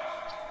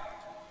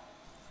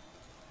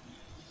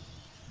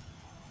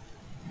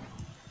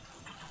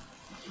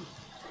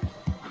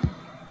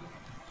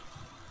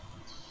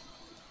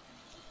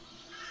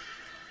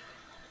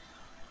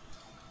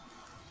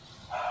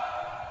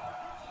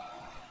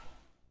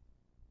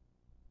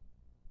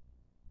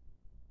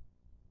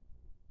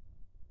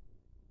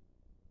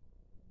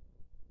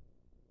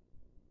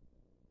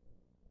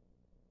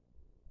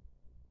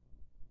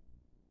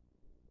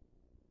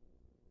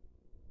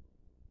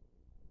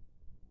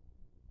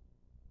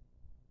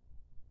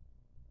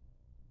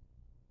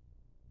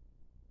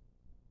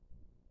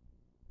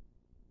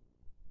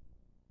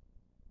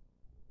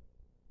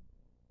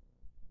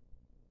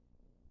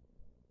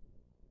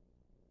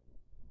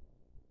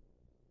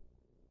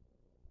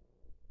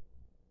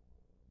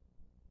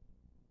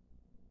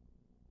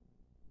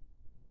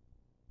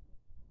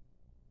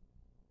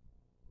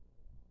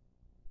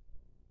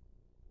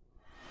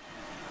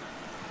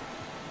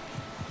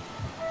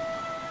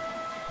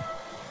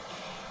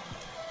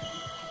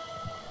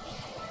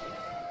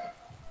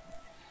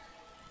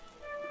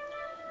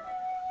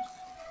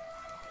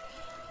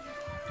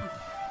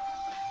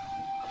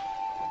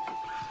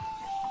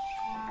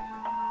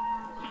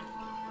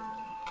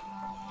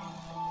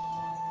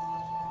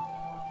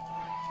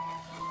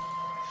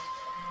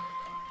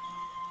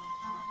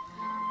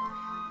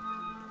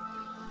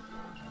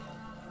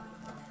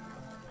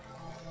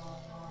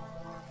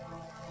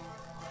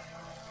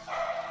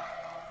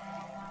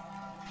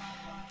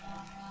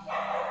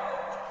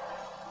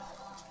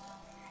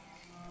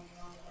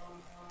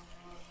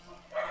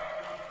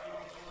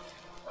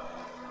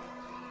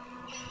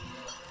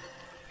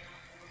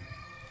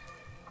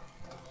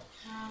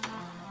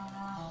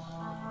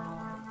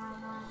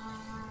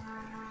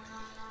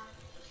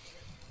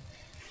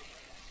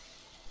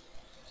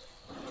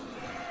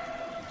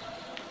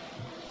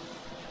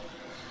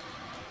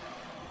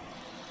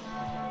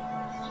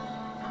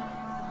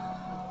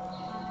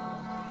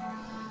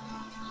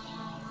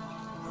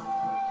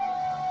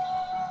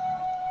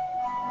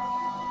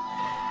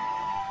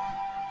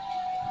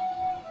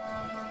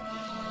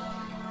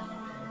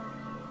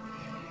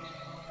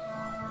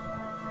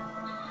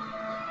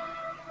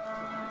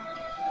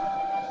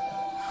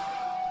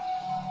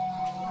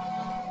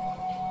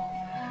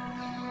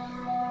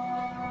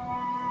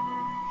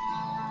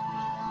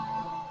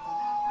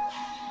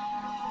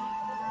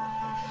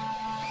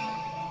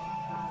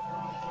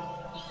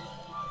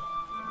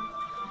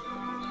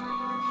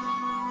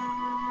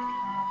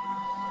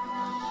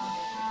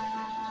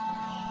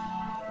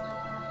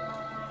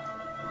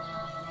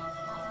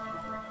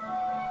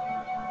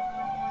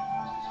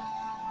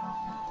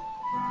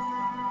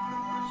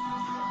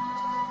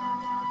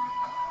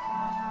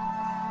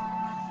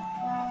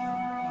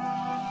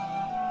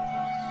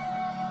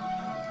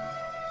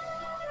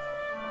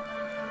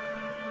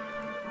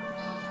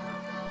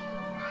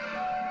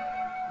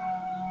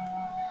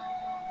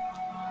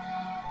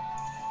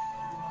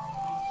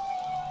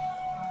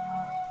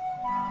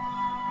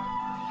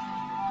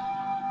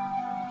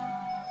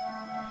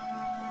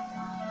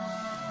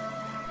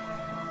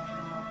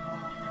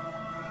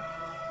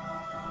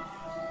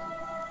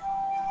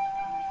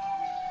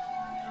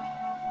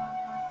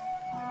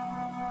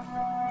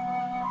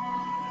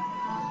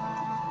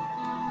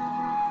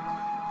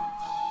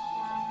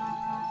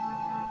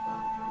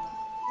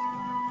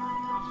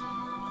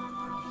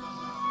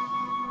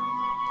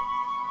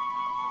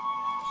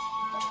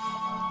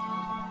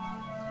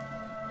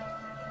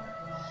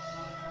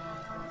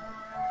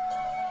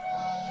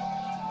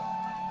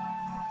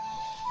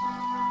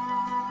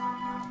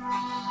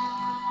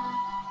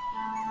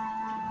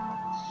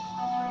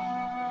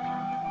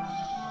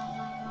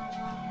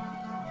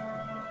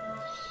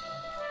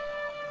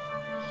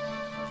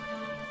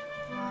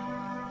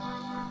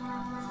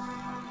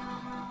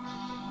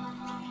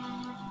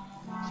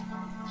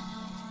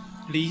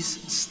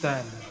 Please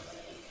stand.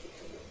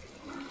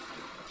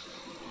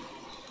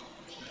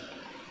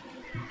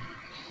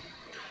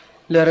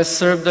 Let us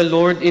serve the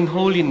Lord in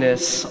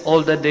holiness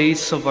all the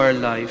days of our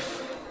life.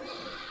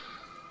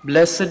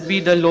 Blessed be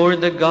the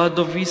Lord, the God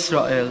of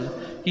Israel.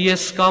 He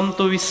has come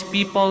to his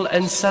people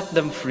and set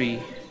them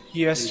free.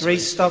 He has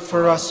raised up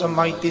for us a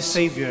mighty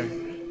Savior,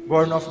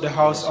 born of the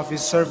house of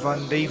his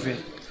servant David.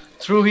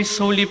 Through his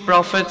holy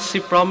prophets he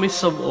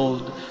promised of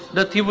old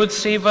that he would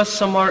save us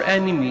from our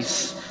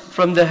enemies,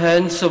 from the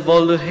hands of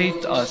all who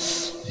hate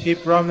us. He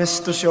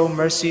promised to show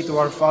mercy to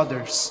our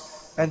fathers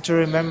and to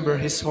remember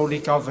his holy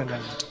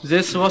covenant.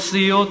 This was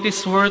the oath he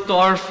swore to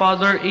our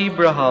father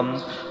Abraham,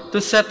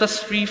 to set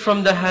us free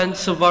from the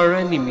hands of our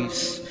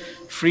enemies,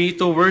 free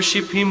to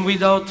worship him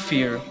without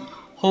fear,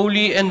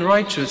 holy and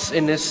righteous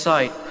in his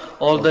sight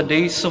all the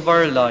days of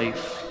our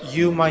life.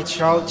 You, my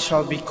child,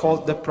 shall be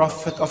called the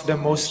prophet of the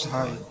Most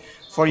High,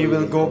 for you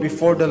will go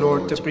before the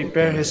Lord to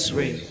prepare his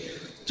way,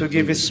 to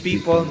give his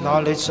people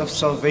knowledge of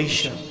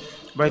salvation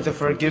by the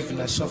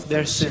forgiveness of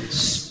their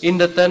sins. In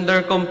the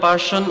tender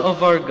compassion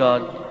of our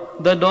God,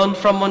 the dawn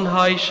from on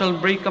high shall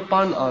break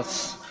upon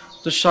us,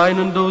 to shine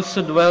on those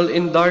who dwell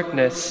in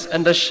darkness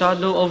and the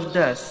shadow of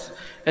death,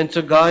 and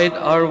to guide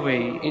our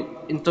way,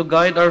 and to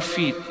guide our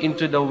feet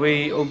into the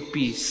way of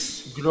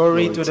peace.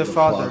 Glory to the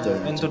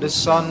Father, and to the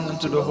Son, and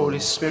to the Holy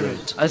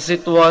Spirit. As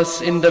it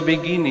was in the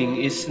beginning,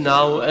 is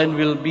now, and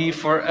will be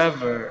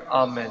forever.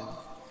 Amen.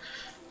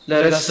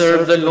 Let us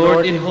serve the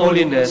Lord in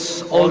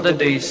holiness all the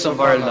days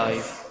of our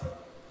life.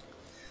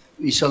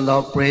 We shall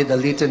now pray the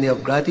litany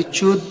of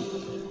gratitude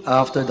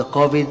after the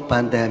COVID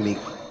pandemic.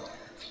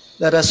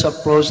 Let us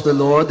approach the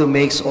Lord who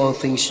makes all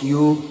things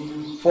new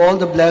for all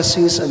the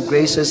blessings and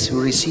graces we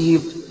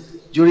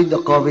received during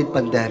the COVID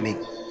pandemic.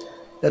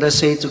 Let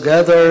us say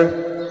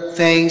together,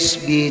 thanks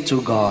be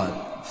to God.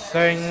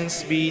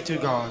 Thanks be to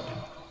God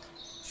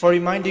for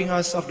reminding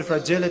us of the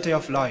fragility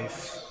of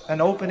life and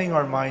opening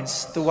our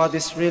minds to what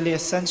is really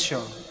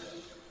essential.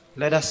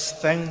 Let us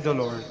thank the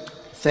Lord.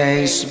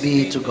 Thanks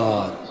be to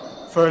God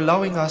for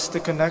allowing us to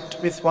connect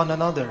with one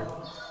another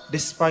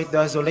despite the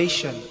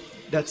isolation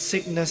that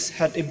sickness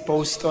had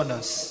imposed on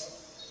us.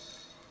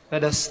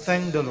 Let us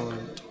thank the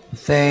Lord.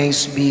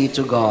 Thanks be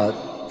to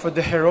God for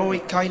the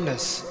heroic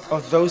kindness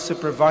of those who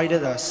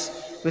provided us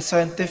with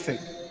scientific,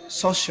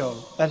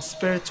 social, and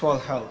spiritual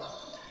help,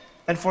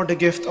 and for the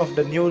gift of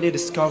the newly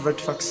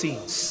discovered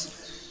vaccines.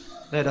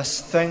 Let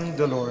us thank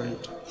the Lord.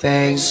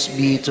 Thanks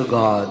be to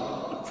God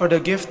for the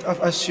gift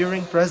of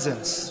assuring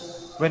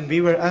presence when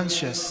we were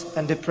anxious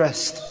and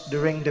depressed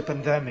during the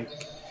pandemic.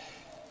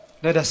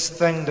 Let us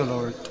thank the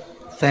Lord.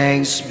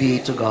 Thanks be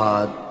to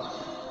God.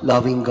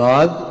 Loving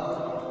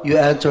God, you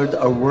entered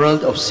a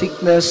world of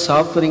sickness,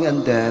 suffering,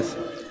 and death,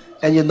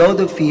 and you know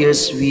the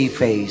fears we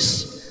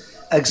face.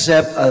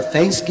 Accept our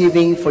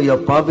thanksgiving for your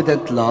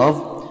provident love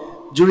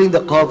during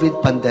the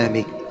COVID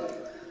pandemic.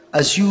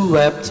 As you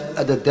wept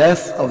at the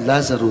death of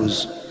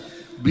Lazarus,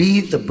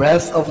 breathe the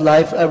breath of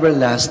life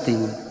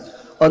everlasting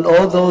on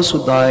all those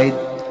who died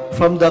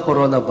from the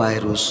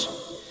coronavirus.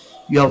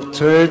 You have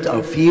turned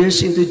our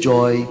fears into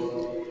joy,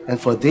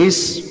 and for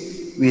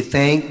this we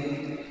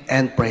thank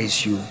and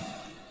praise you.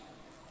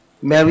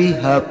 Mary,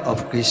 help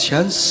of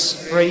Christians,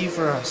 pray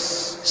for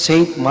us.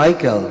 Saint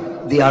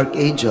Michael, the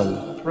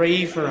Archangel,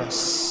 pray for us.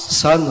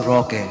 San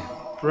Roque,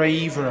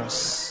 pray for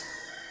us.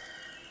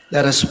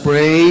 Let us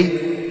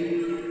pray.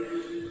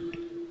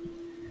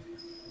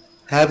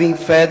 Having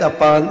fed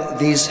upon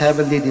these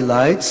heavenly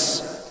delights,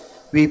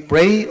 we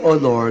pray, O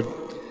Lord,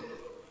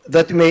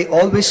 that we may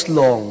always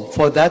long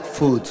for that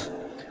food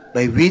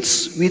by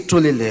which we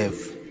truly live.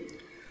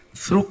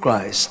 Through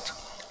Christ,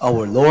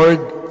 our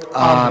Lord.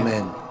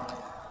 Amen.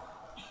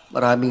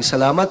 Maraming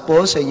salamat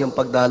po sa inyong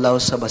pagdalaw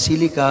sa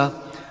Basilika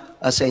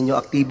at sa inyong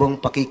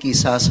aktibong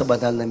pakikisa sa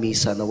banal na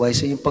misa. Naway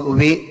sa inyong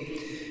pag-uwi,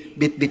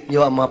 bitbit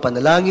nyo ang mga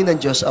panalangin ng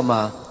Diyos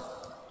Ama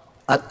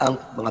at ang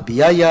mga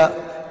biyaya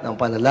ng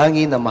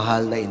panalangin ng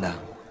mahal na Ina.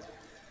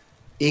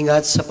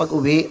 Ingat sa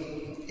pag-uwi.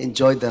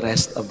 Enjoy the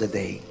rest of the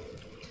day.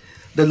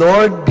 The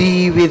Lord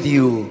be with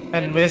you.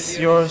 And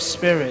with your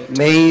spirit.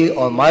 May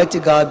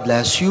Almighty God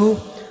bless you,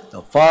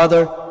 the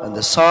Father, and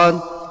the Son,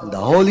 and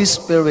the Holy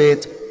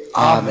Spirit.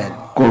 Amen.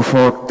 Go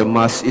forth, the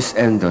Mass is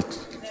ended.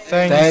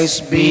 Thanks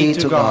be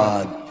to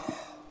God.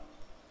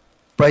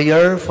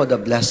 Prayer for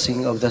the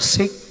blessing of the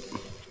sick.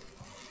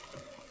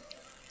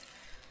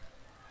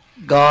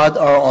 God,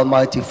 our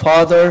Almighty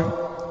Father,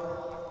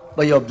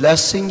 by your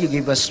blessing you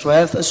give us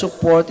strength and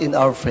support in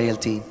our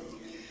frailty.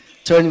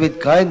 Turn with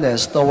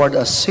kindness toward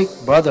our sick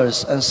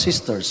brothers and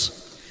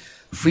sisters.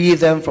 Free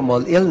them from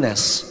all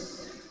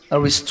illness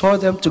and restore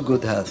them to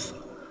good health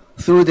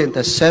through the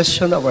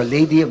intercession of Our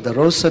Lady of the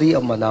Rosary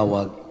of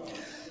Manaoag,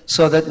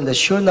 so that in the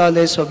sure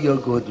knowledge of your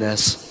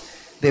goodness,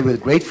 they will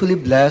gratefully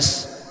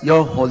bless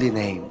your holy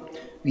name.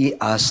 We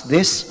ask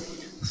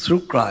this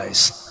through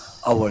Christ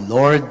our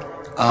Lord.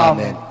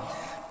 Amen.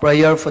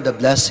 Prayer for the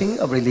blessing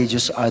of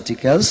religious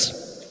articles.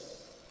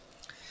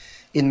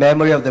 In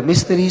memory of the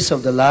mysteries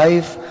of the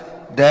life,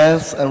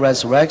 death, and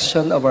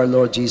resurrection of our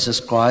Lord Jesus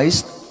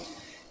Christ,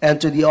 and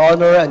to the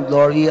honor and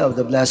glory of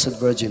the Blessed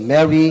Virgin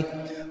Mary,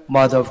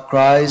 Mother of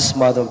Christ,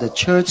 Mother of the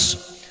Church,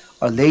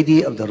 Our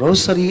Lady of the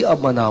Rosary of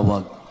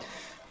Manaoag.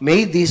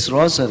 May these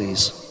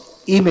rosaries,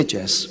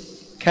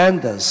 images,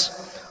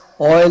 candles,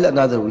 oil, and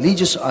other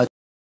religious